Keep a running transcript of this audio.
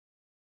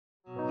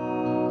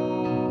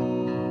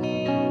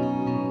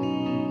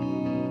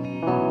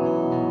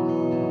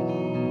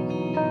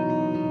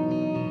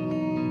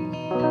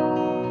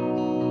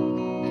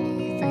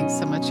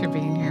much for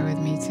being here with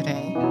me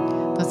today.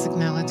 Let's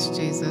acknowledge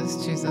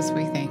Jesus. Jesus,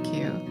 we thank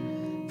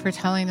you for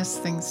telling us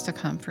things to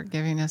come, for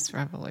giving us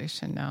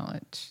revelation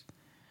knowledge,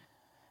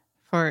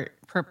 for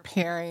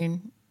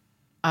preparing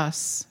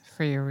us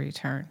for your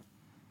return.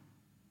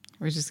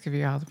 We just give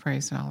you all the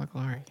praise and all the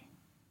glory.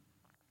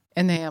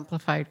 In the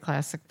Amplified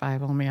Classic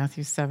Bible,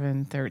 Matthew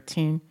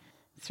 7:13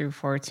 through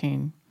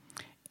 14,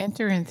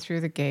 enter in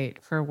through the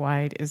gate, for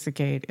wide is the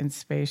gate and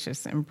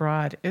spacious and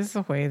broad is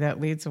the way that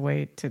leads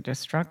away to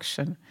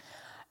destruction,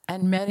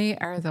 and many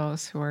are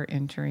those who are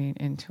entering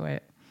into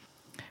it.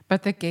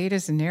 But the gate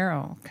is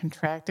narrow,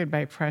 contracted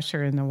by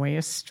pressure, and the way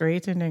is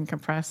straitened and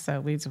compressed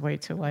that leads away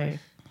to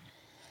life,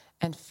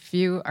 and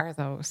few are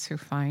those who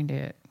find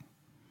it.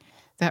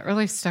 That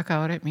really stuck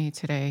out at me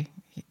today.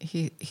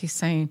 He's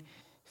saying,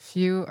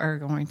 few are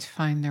going to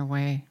find their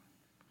way.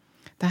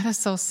 That is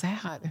so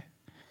sad.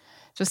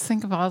 Just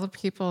think of all the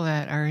people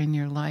that are in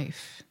your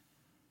life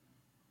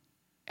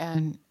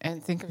and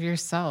think of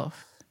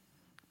yourself.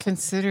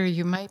 Consider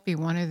you might be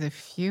one of the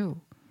few.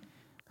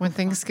 When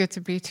things get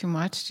to be too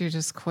much, do you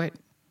just quit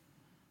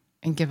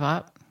and give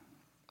up?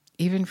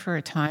 Even for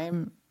a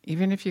time,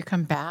 even if you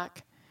come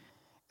back,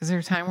 is there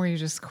a time where you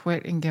just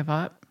quit and give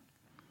up?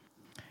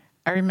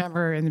 I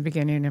remember in the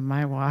beginning of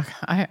my walk,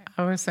 I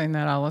was saying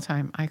that all the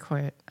time. I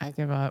quit. I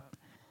give up.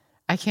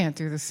 I can't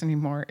do this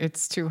anymore.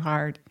 It's too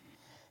hard.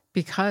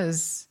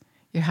 Because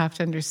you have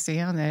to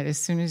understand that as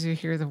soon as you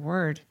hear the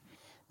word,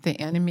 the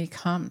enemy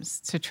comes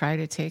to try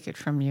to take it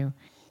from you.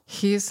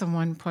 He's the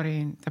one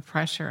putting the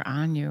pressure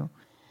on you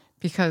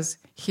because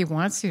he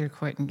wants you to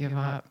quit and give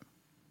up.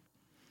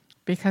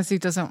 Because he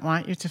doesn't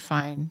want you to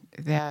find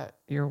that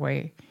your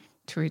way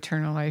to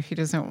eternal life. He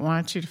doesn't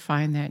want you to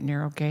find that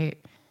narrow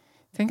gate.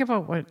 Think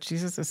about what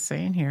Jesus is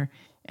saying here.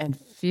 And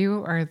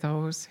few are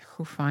those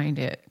who find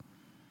it.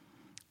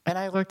 And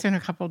I looked in a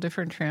couple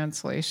different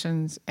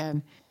translations,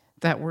 and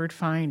that word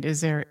find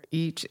is there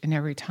each and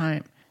every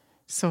time.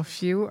 So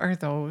few are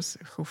those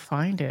who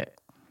find it.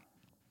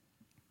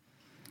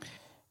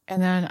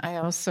 And then I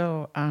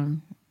also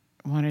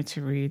wanted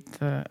to read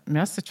the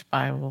Message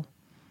Bible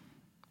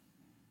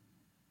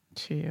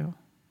to you.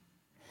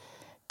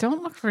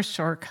 Don't look for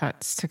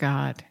shortcuts to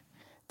God.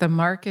 The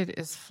market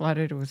is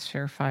flooded with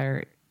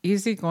surefire,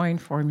 easygoing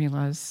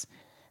formulas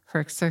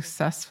for a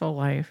successful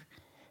life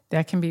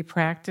that can be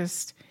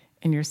practiced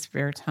in your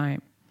spare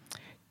time.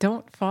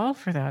 Don't fall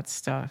for that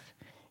stuff,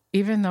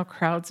 even though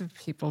crowds of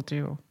people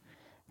do.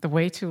 The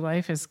way to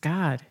life is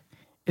God.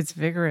 It's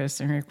vigorous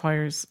and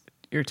requires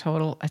your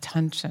total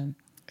attention.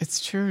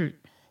 It's true.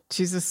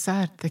 Jesus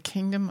said the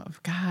kingdom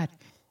of God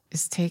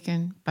is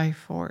taken by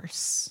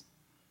force.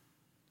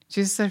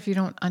 Jesus said if you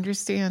don't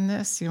understand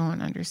this, you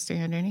won't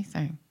understand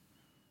anything.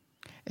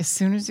 As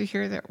soon as you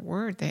hear that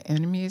word, the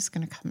enemy is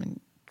going to come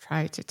and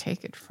try to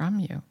take it from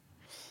you.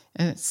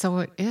 And so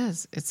it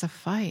is. It's a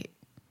fight.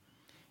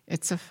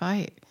 It's a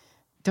fight.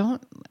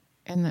 Don't,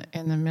 in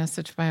the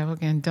Message Bible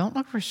again, don't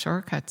look for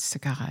shortcuts to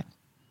God.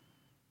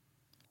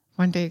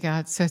 One day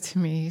God said to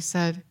me, he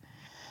said,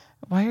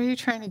 why are you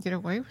trying to get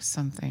away with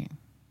something?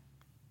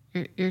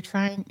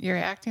 You're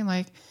acting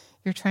like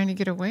you're trying to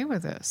get away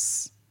with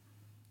this.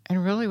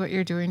 And really what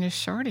you're doing is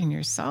shorting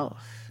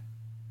yourself.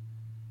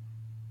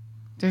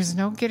 There's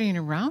no getting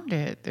around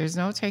it. There's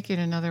no taking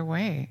another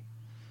way.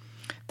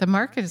 The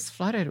market is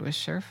flooded with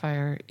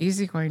surefire,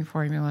 easygoing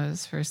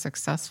formulas for a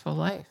successful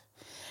life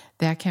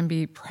that can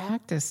be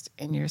practiced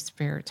in your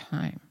spare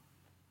time.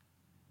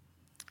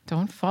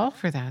 Don't fall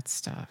for that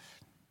stuff,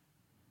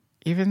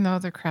 even though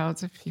the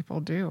crowds of people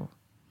do.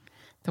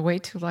 The way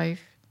to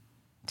life,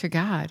 to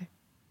God,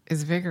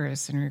 is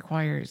vigorous and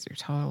requires your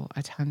total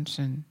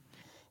attention.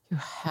 You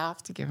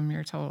have to give him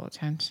your total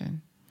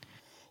attention.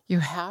 You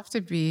have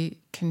to be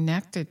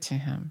connected to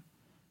him.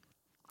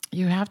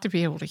 You have to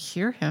be able to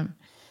hear him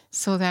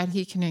so that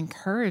he can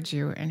encourage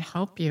you and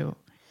help you.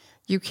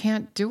 You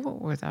can't do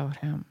it without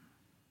him.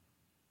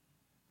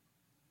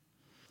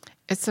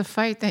 It's a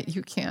fight that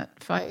you can't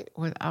fight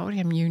without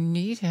him. You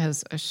need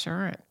his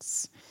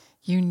assurance.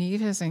 You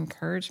need his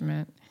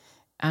encouragement.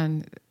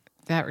 And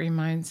that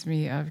reminds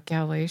me of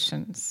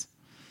Galatians.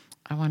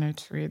 I wanted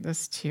to read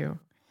this to you.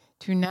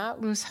 Do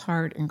not lose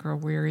heart and grow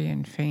weary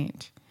and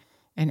faint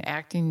in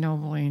acting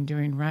nobly and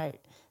doing right.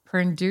 For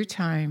in due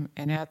time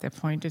and at the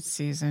appointed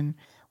season,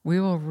 we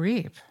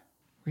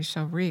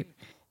shall reap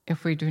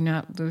if we do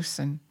not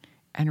loosen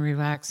and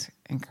relax,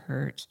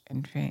 encourage,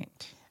 and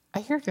faint. I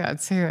hear God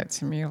say that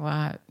to me a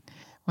lot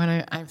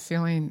when I'm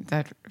feeling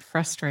that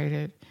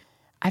frustrated.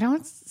 I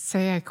don't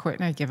say I quit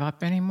and I give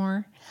up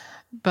anymore,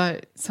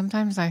 but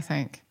sometimes I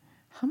think,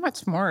 how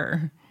much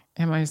more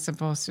am I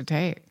supposed to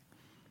take?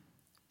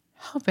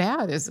 How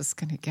bad is this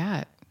going to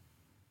get?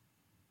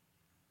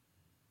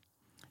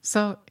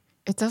 So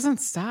it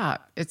doesn't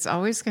stop. It's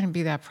always going to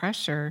be that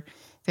pressure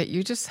that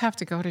you just have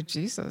to go to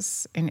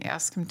Jesus and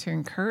ask him to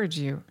encourage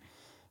you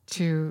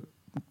to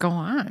go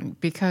on.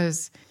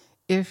 Because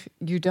if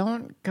you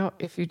don't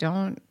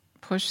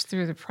push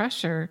through the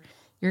pressure,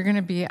 you're going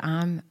to be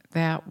on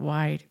that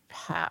wide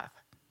path.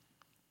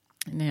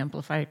 In the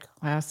Amplified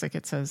Classic,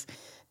 it says,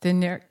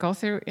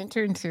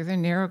 Enter into the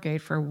narrow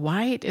gate, for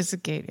wide is the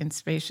gate and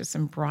spacious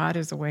and broad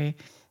is the way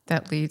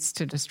that leads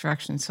to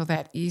destruction. So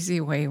that easy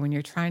way, when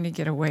you're trying to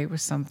get away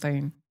with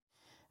something,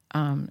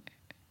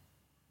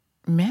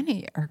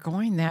 many are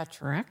going that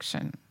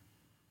direction.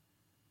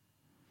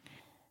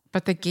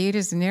 But the gate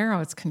is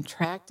narrow. It's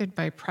contracted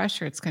by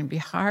pressure. It's going to be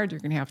hard. You're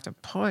going to have to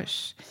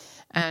push.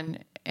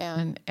 And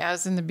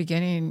as in the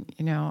beginning,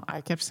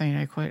 I kept saying,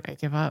 I quit, I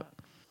give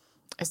up.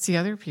 I see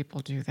other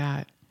people do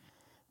that.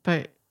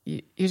 But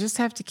you just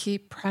have to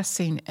keep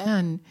pressing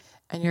in,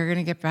 and you're going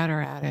to get better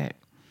at it.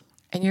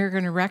 And you're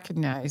going to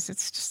recognize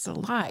it's just a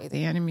lie.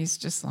 The enemy's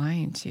just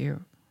lying to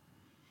you.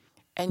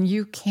 And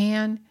you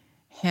can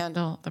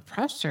handle the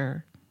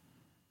pressure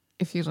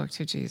if you look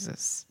to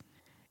Jesus.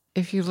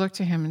 If you look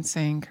to him and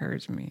say,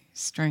 encourage me,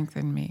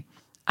 strengthen me.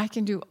 I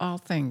can do all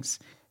things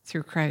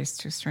through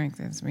Christ who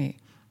strengthens me.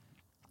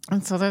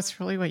 And so that's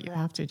really what you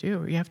have to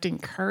do. You have to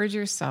encourage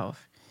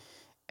yourself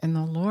in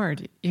the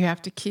Lord. You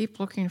have to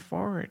keep looking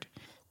forward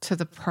to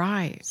the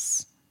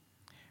prize.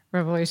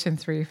 Revelation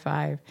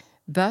 3:5.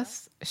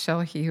 Thus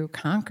shall he who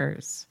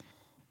conquers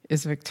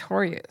is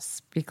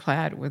victorious be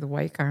clad with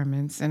white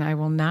garments, and I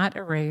will not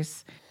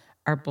erase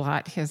or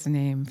blot his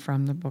name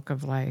from the book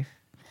of life.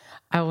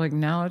 I will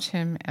acknowledge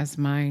him as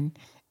mine,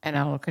 and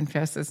I will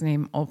confess his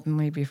name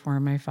openly before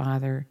my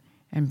Father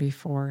and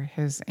before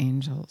his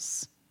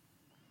angels.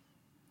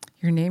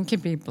 Your name can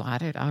be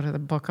blotted out of the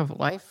book of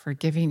life for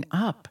giving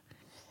up.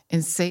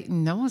 And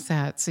Satan knows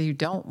that, so you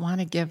don't want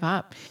to give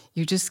up.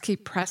 You just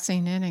keep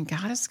pressing in, and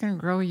God is going to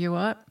grow you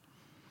up.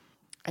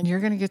 And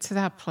you're going to get to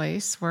that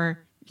place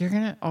where you're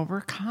going to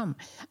overcome.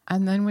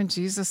 And then when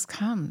Jesus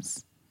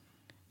comes,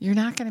 you're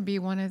not going to be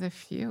one of the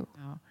few.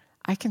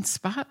 I can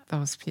spot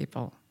those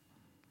people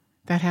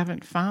that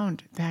haven't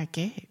found that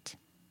gate.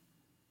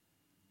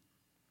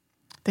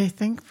 They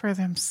think for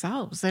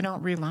themselves. They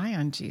don't rely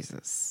on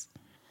Jesus.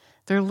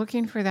 They're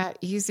looking for that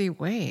easy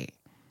way.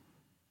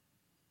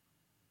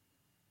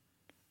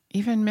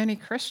 Even many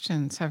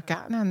Christians have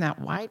gotten on that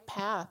wide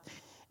path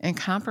and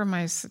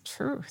compromised the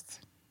truth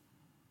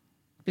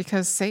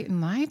because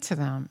Satan lied to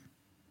them.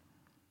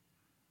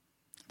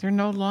 They're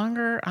no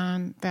longer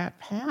on that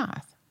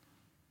path.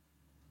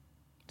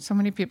 So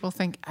many people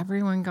think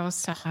everyone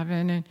goes to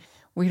heaven and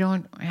we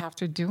don't have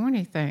to do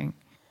anything.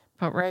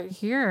 But right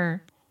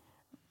here,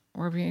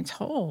 we're being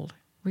told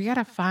we got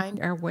to find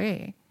our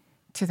way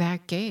to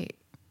that gate.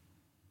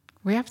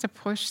 We have to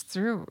push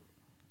through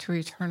to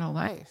eternal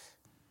life.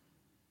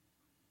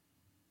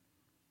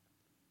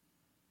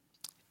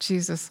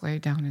 Jesus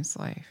laid down his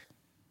life.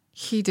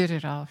 He did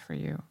it all for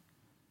you.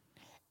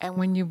 And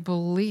when you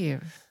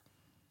believe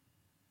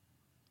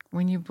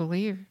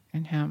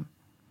in him,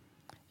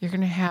 you're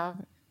going to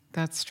have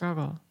that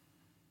struggle.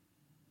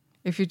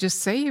 If you just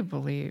say you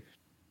believe,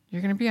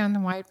 you're going to be on the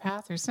wide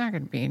path. There's not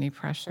going to be any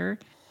pressure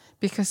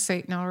because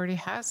Satan already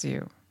has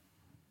you.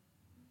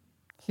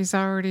 He's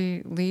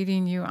already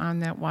leading you on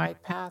that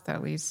wide path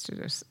that leads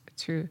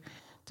to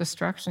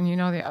destruction. You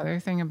know, the other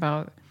thing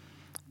about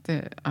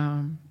the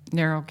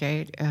narrow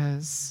gate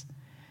is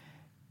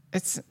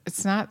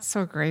it's not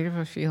so great of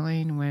a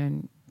feeling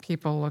when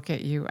people look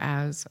at you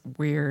as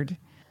weird,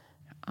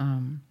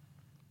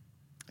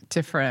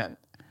 different,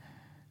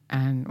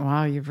 and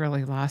wow, you've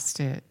really lost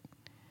it.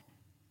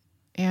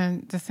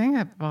 And the thing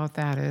about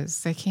that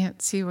is they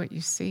can't see what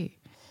you see.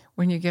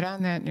 When you get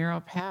on that narrow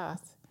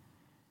path,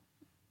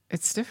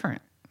 it's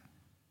different.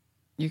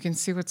 You can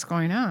see what's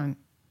going on,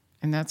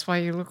 and that's why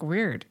you look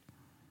weird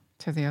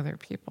to the other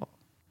people.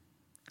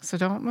 So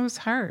don't lose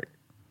heart.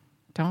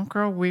 Don't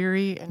grow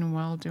weary in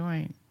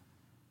well-doing.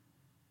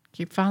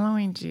 Keep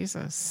following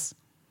Jesus.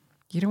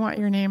 You don't want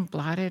your name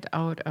blotted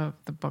out of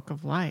the book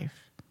of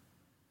life.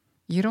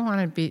 You don't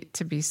want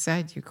to be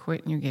said you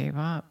quit and you gave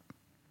up.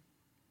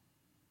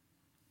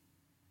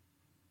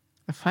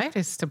 The fight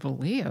is to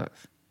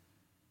believe,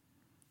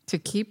 to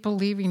keep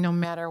believing no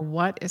matter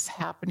what is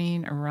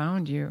happening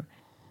around you,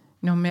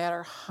 no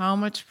matter how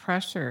much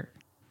pressure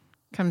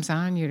comes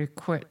on you to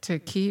quit, to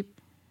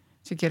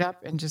get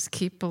up and just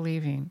keep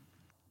believing.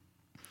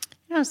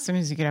 You know, as soon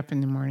as you get up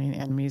in the morning, the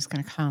enemy is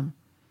going to come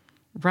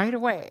right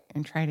away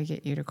and try to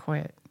get you to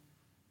quit.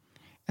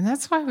 And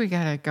that's why we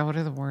got to go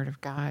to the Word of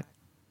God.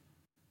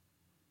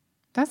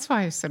 That's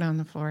why I sit on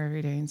the floor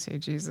every day and say,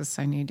 Jesus,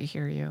 I need to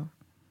hear you.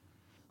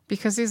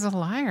 Because he's a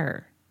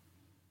liar.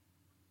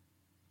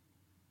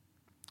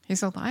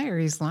 He's a liar.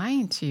 He's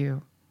lying to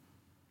you.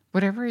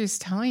 Whatever he's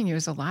telling you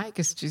is a lie,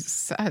 because Jesus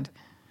said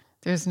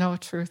there's no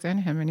truth in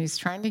him, and he's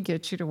trying to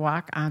get you to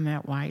walk on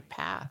that wide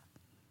path.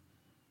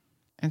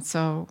 And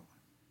so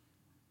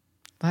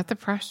let the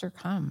pressure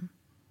come.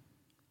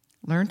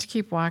 Learn to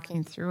keep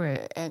walking through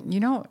it.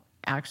 And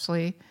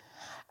actually,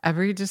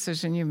 every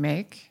decision you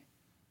make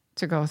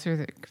to go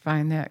through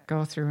find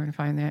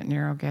that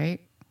narrow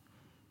gate,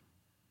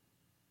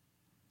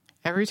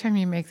 every time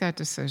you make that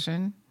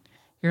decision,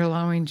 you're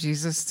allowing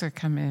Jesus to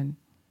come in,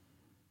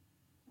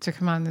 to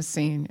come on the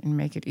scene and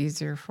make it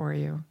easier for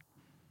you.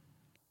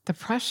 The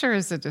pressure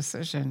is a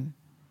decision.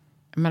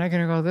 Am I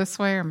going to go this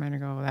way or am I going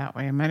to go that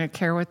way? Am I going to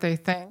care what they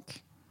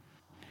think?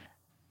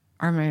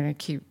 Or am I going to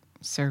keep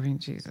serving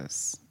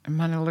Jesus? Am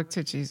I going to look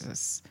to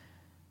Jesus?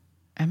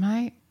 Am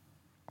I?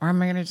 Or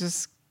am I going to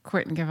just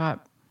quit and give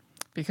up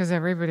because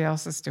everybody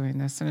else is doing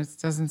this and it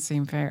doesn't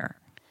seem fair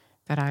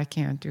that I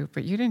can't do it?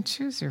 But you didn't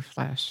choose your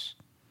flesh.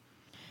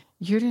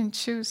 You didn't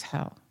choose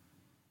hell.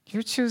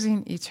 You're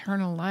choosing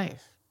eternal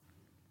life.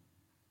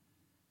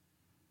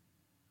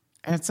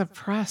 And it's a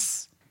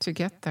press to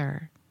get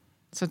there.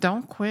 So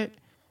don't quit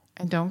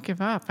and don't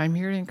give up. I'm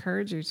here to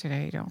encourage you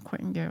today. Don't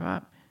quit and give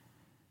up.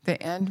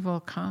 The end will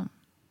come.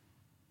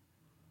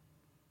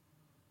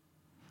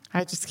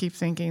 I just keep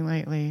thinking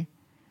lately,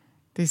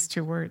 these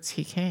two words,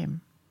 He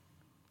came.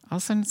 All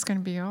of a sudden it's going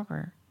to be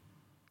over.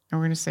 And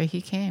we're going to say,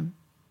 He came.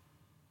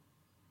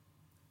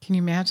 Can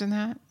you imagine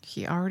that?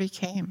 He already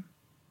came.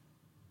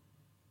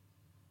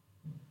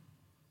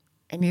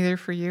 And either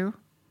for you,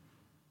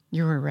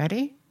 you were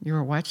ready, you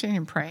were watching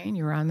and praying,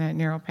 you were on that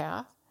narrow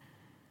path,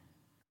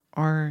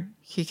 or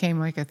He came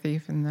like a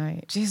thief in the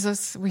night.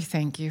 Jesus, we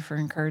thank you for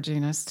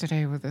encouraging us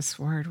today with this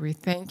word. We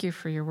thank you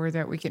for your word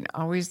that we can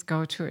always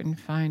go to it and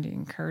find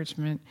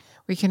encouragement.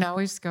 We can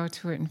always go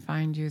to it and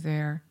find you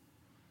there,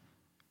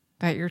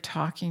 that you're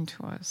talking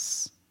to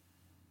us.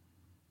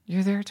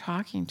 You're there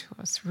talking to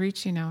us,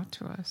 reaching out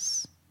to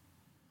us.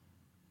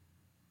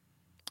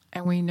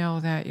 And we know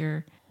that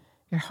your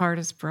heart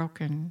is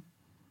broken.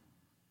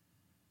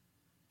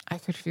 I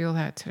could feel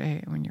that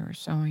today when you were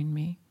showing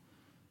me.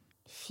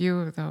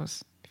 Few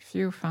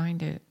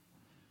find it.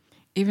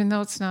 Even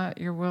though it's not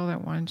your will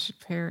that one should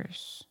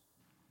perish,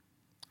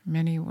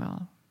 many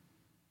will.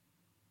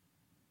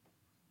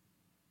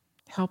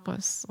 Help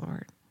us,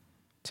 Lord,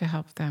 to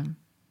help them.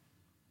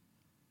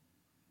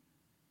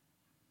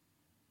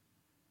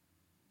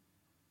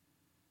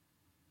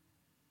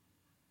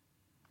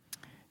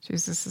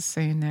 Jesus is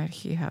saying that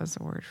He has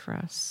a word for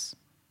us.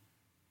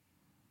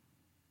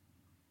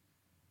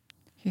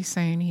 He's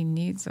saying He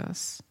needs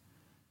us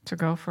to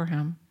go for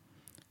Him,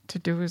 to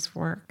do His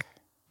work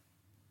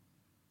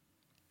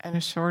in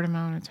a short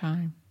amount of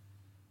time.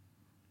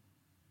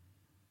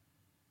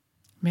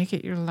 Make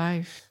it your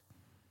life,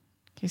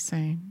 He's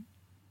saying,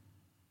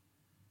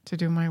 to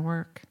do my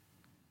work,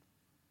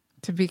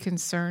 to be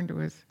concerned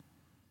with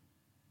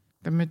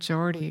the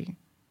majority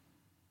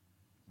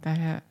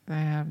that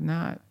have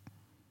not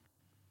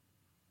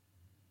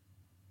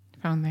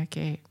found that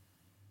gate.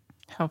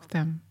 Help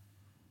them.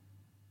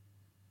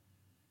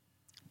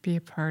 Be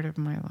a part of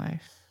my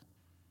life,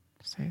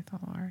 saith the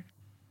Lord.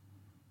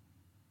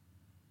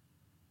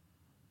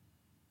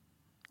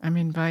 I'm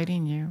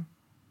inviting you,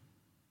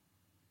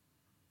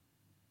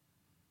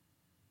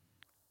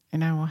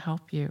 and I will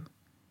help you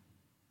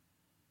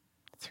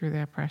through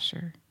that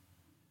pressure.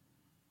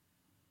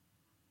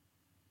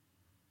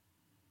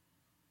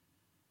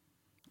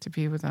 To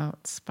be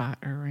without spot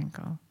or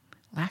wrinkle,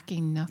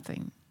 lacking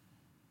nothing.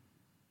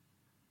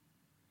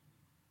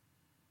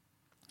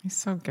 He's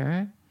so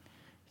good.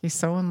 He's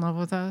so in love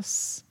with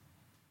us.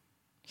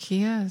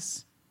 He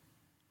is.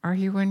 Or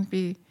He wouldn't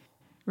be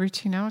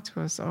reaching out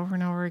to us over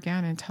and over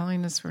again and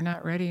telling us we're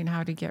not ready and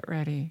how to get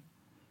ready.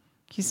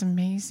 He's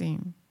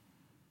amazing.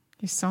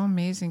 He's so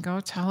amazing. Go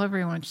tell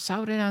everyone.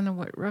 Shout it on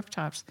the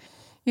rooftops.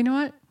 You know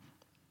what?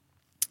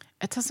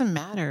 It doesn't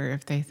matter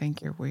if they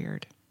think you're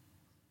weird.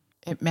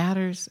 It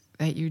matters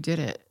that you did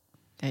it,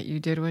 that you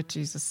did what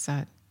Jesus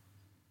said.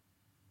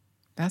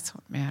 That's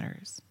what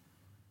matters.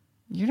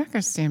 You're not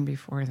going to stand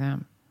before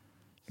them.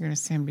 You're going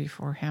to stand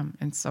before Him,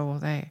 and so will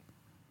they.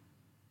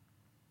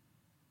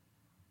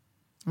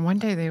 And one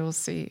day they will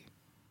see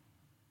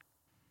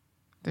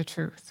the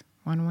truth,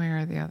 one way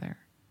or the other.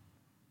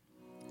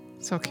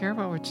 So care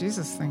about what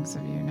Jesus thinks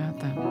of you, not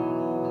them.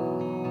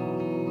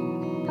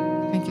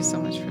 Thank you so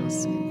much for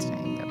listening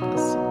today. God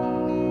bless you.